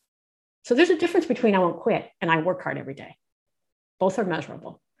hard. So there's a difference between I won't quit and I work hard every day. Both are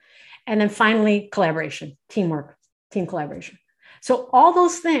measurable. And then finally, collaboration, teamwork, team collaboration. So all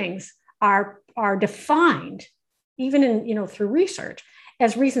those things are defined, even in, through research,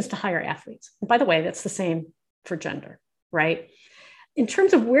 as reasons to hire athletes. And by the way, that's the same for gender, right? In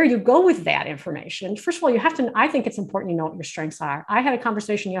terms of where you go with that information, first of all, I think it's important you know what your strengths are. I had a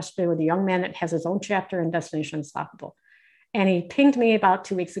conversation yesterday with a young man that has his own chapter in Destination Unstoppable. And he pinged me about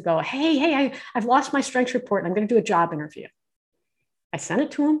 2 weeks ago. Hey, I've lost my strengths report and I'm going to do a job interview. I sent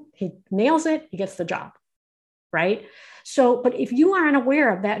it to him. He nails it. He gets the job, right? So, but if you are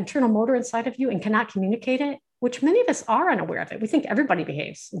unaware of that internal motor inside of you and cannot communicate it, which many of us are unaware of it, we think everybody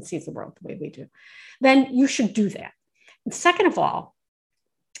behaves and sees the world the way we do, then you should do that. And second of all,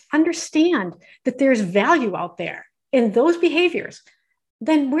 understand that there's value out there in those behaviors.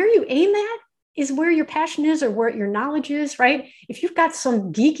 Then where you aim at is where your passion is or where your knowledge is, right? If you've got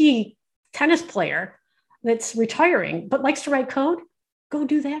some geeky tennis player that's retiring but likes to write code, go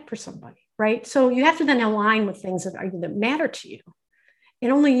do that for somebody, right? So you have to then align with things that matter to you.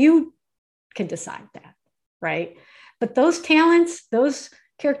 And only you can decide that, right? But those talents, those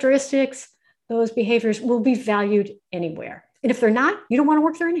characteristics, those behaviors will be valued anywhere. And if they're not, you don't want to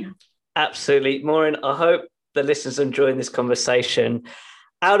work there anyhow. Absolutely. Maureen, I hope the listeners are enjoying this conversation.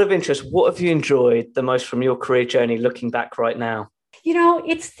 Out of interest, what have you enjoyed the most from your career journey looking back right now?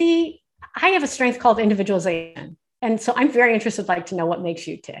 I have a strength called individualization. And so I'm very interested, to know what makes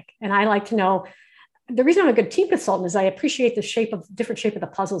you tick. And I like to know, the reason I'm a good team consultant is I appreciate the different shape of the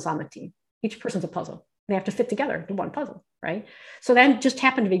puzzles on the team. Each person's a puzzle. They have to fit together in one puzzle, right? So then just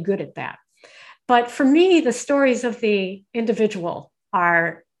happen to be good at that. But for me, the stories of the individual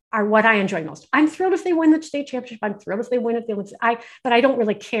are what I enjoy most. I'm thrilled if they win the state championship. I'm thrilled if they win at the Olympics. But I don't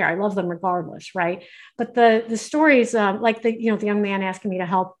really care. I love them regardless, right? But the stories, like the young man asking me to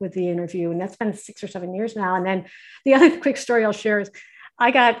help with the interview, and that's been 6 or 7 years now. And then the other quick story I'll share is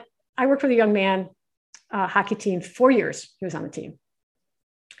I worked with a young man hockey team 4 years. He was on the team,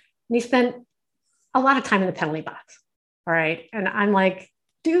 and he spent a lot of time in the penalty box. All right, and I'm like,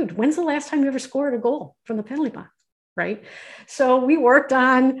 dude, when's the last time you ever scored a goal from the penalty box? Right. So we worked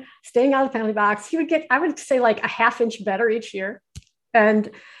on staying out of the penalty box. He would get, I would say, a half inch better each year.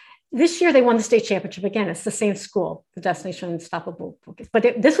 And this year they won the state championship. Again, it's the same school, the Destination Unstoppable.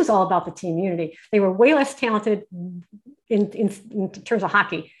 But this was all about the team unity. They were way less talented in terms of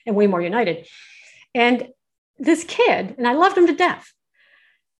hockey and way more united. And this kid, and I loved him to death,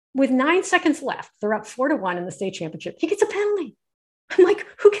 with 9 seconds left, they're up 4-1 in the state championship. He gets a penalty. I'm like,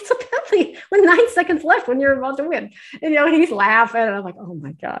 who gets a penalty with 9 seconds left when you're about to win? And, he's laughing. And I'm like, oh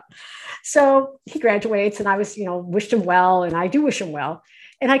my God. So he graduates and I was, wished him well. And I do wish him well.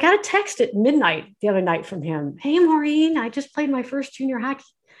 And I got a text at midnight the other night from him. Hey, Maureen, I just played my first junior hockey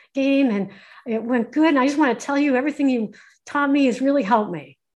game and it went good. And I just want to tell you everything you taught me has really helped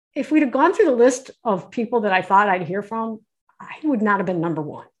me. If we'd have gone through the list of people that I thought I'd hear from, I would not have been number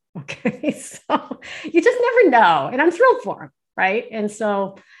one. Okay. So you just never know. And I'm thrilled for him. Right. And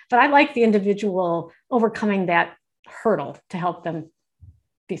so, but I like the individual overcoming that hurdle to help them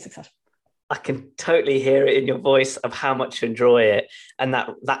be successful. I can totally hear it in your voice of how much you enjoy it and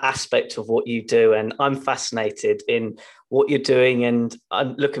that aspect of what you do. And I'm fascinated in what you're doing and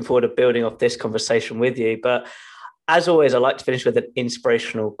I'm looking forward to building off this conversation with you. But as always, I like to finish with an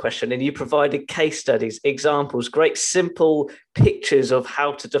inspirational question. And you provided case studies, examples, great simple pictures of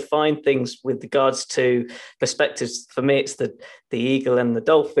how to define things with regards to perspectives. For me, it's the eagle and the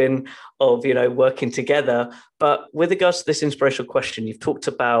dolphin of, working together. But with regards to this inspirational question, you've talked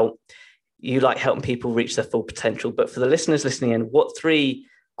about you like helping people reach their full potential. But for the listeners listening in, what 3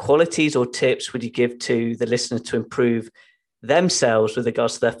 qualities or tips would you give to the listener to improve themselves with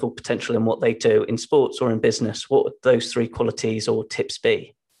regards to their full potential in what they do in sports or in business? What would those 3 qualities or tips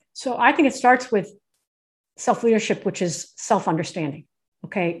be? So I think it starts with self-leadership, which is self-understanding.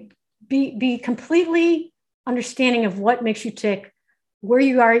 Okay. Be completely understanding of what makes you tick, where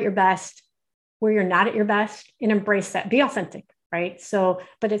you are at your best, where you're not at your best, and embrace that. Be authentic. Right. So,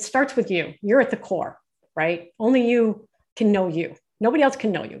 but it starts with you. You're at the core, right? Only you can know you. Nobody else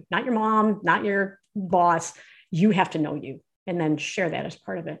can know you. Not your mom, not your boss. You have to know you and then share that as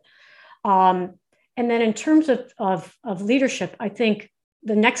part of it. And then in terms of leadership, I think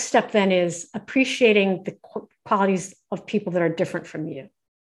the next step then is appreciating the qualities of people that are different from you.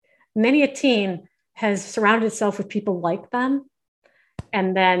 Many a team has surrounded itself with people like them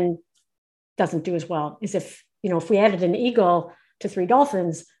and then doesn't do as well as if we added an eagle to 3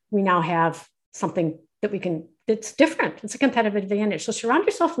 dolphins, we now have something that's different. It's a competitive advantage. So surround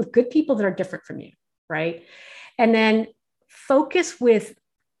yourself with good people that are different from you, right? And then focus with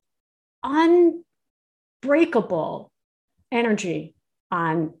unbreakable energy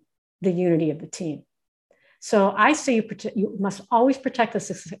on the unity of the team. So I say you must always protect the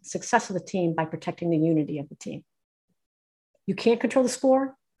success of the team by protecting the unity of the team. You can't control the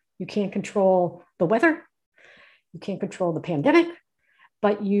score. You can't control the weather. You can't control the pandemic,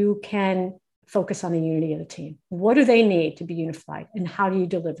 but you can focus on the unity of the team. What do they need to be unified, and how do you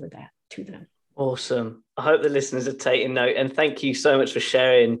deliver that to them? Awesome. I hope the listeners are taking note, and thank you so much for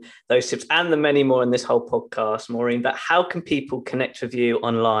sharing those tips and the many more in this whole podcast, Maureen. But how can people connect with you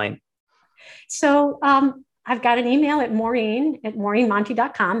online? So I've got an email at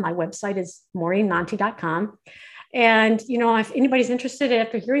maureen@maureenmonte.com. My website is maureenmonte.com. And, if anybody's interested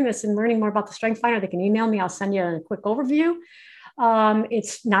after hearing this and learning more about the Strength Finder, they can email me. I'll send you a quick overview.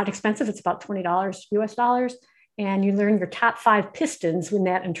 It's not expensive. It's about $20 US dollars. And you learn your top 5 pistons with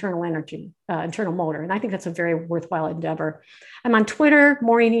that internal motor. And I think that's a very worthwhile endeavor. I'm on Twitter,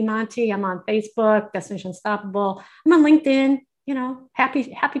 Maureen E. Monte. I'm on Facebook, Destination Unstoppable. I'm on LinkedIn,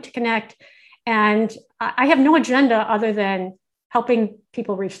 happy to connect. And I have no agenda other than helping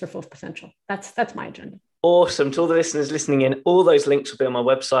people reach their full potential. That's my agenda. Awesome. To all the listeners listening in, all those links will be on my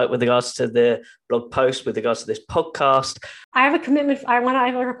website with regards to the blog post, with regards to this podcast. I have a commitment. I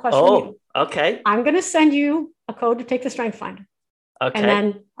have a request from you. Okay. I'm going to send you a code to take the Strength Finder. Okay. And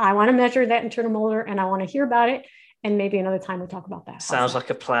then I want to measure that internal motor, and I want to hear about it. And maybe another time we'll talk about that. Sounds like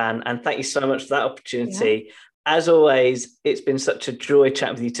a plan. And thank you so much for that opportunity. Yeah. As always, it's been such a joy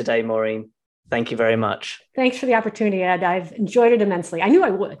chatting with you today, Maureen. Thank you very much. Thanks for the opportunity, Ed. I've enjoyed it immensely. I knew I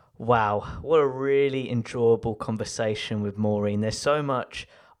would. Wow. What a really enjoyable conversation with Maureen. There's so much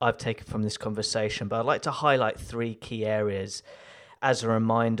I've taken from this conversation, but I'd like to highlight 3 key areas as a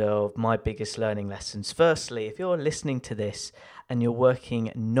reminder of my biggest learning lessons. Firstly, if you're listening to this and you're working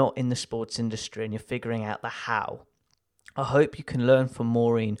not in the sports industry and you're figuring out the how, I hope you can learn from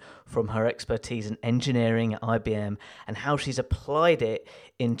Maureen from her expertise in engineering at IBM and how she's applied it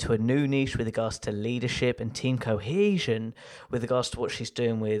into a new niche with regards to leadership and team cohesion with regards to what she's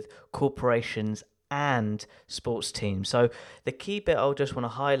doing with corporations and sports teams. So the key bit I'll just want to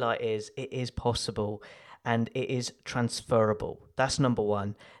highlight is it is possible and it is transferable. That's number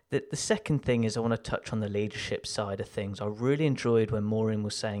one. The second thing is I want to touch on the leadership side of things. I really enjoyed when Maureen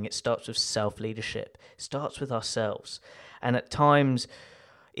was saying it starts with self-leadership. It starts with ourselves. And at times,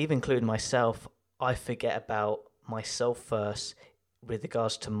 even including myself, I forget about myself first with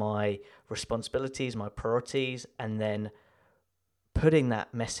regards to my responsibilities, my priorities, and then putting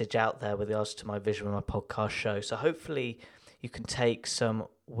that message out there with regards to my vision of my podcast show. So hopefully you can take some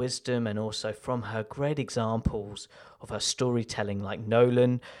wisdom and also from her great examples of her storytelling, like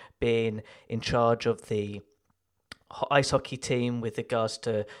Nolan being in charge of the ice hockey team with regards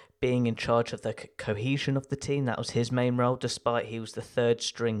to being in charge of the cohesion of the team. That was his main role, despite he was the 3rd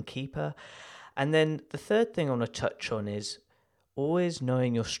string keeper. And then the third thing I want to touch on is always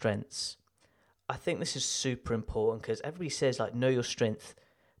knowing your strengths. I think this is super important because everybody says know your strength,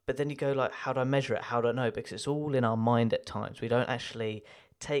 but then you go how do I measure it? How do I know? Because it's all in our mind at times. We don't actually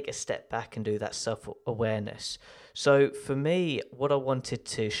take a step back and do that self-awareness. So for me, what I wanted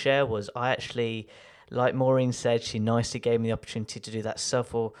to share was I actually, like Maureen said, she nicely gave me the opportunity to do that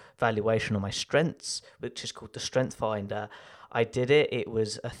self-evaluation on my strengths, which is called the Strength Finder. I did it. It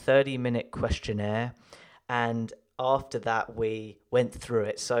was a 30-minute questionnaire. And after that, we went through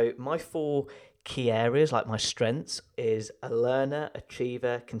it. So my 4 key areas, like my strengths, is a learner,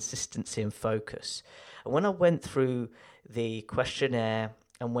 achiever, consistency, and focus. And when I went through the questionnaire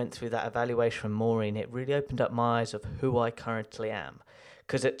and went through that evaluation from Maureen, it really opened up my eyes of who I currently am.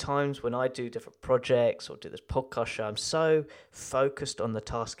 Because at times when I do different projects or do this podcast show, I'm so focused on the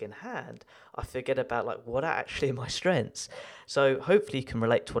task in hand, I forget about what are actually my strengths. So hopefully you can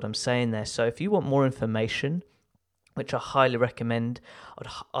relate to what I'm saying there. So if you want more information, which I highly recommend,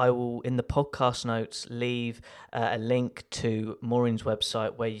 I will, in the podcast notes, leave a link to Maureen's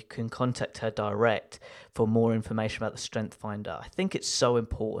website where you can contact her direct for more information about the Strength Finder. I think it's so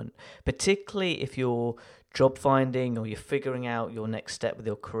important, particularly if you're job finding or you're figuring out your next step with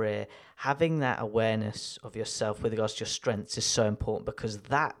your career. Having that awareness of yourself with regards to your strengths is so important because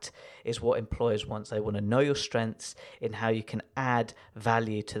that is what employers want. They want to know your strengths in how you can add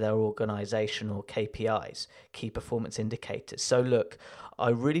value to their organization or KPIs, key performance indicators. So look, I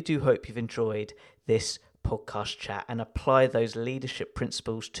really do hope you've enjoyed this podcast chat and apply those leadership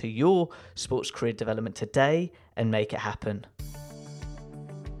principles to your sports career development today and make it happen.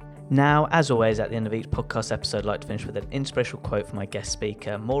 Now, as always, at the end of each podcast episode, I'd like to finish with an inspirational quote from my guest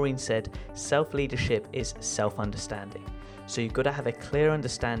speaker. Maureen said, "Self-leadership is self-understanding." So you've got to have a clear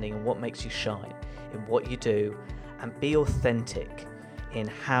understanding of what makes you shine, in what you do, and be authentic in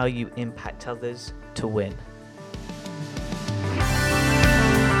how you impact others to win.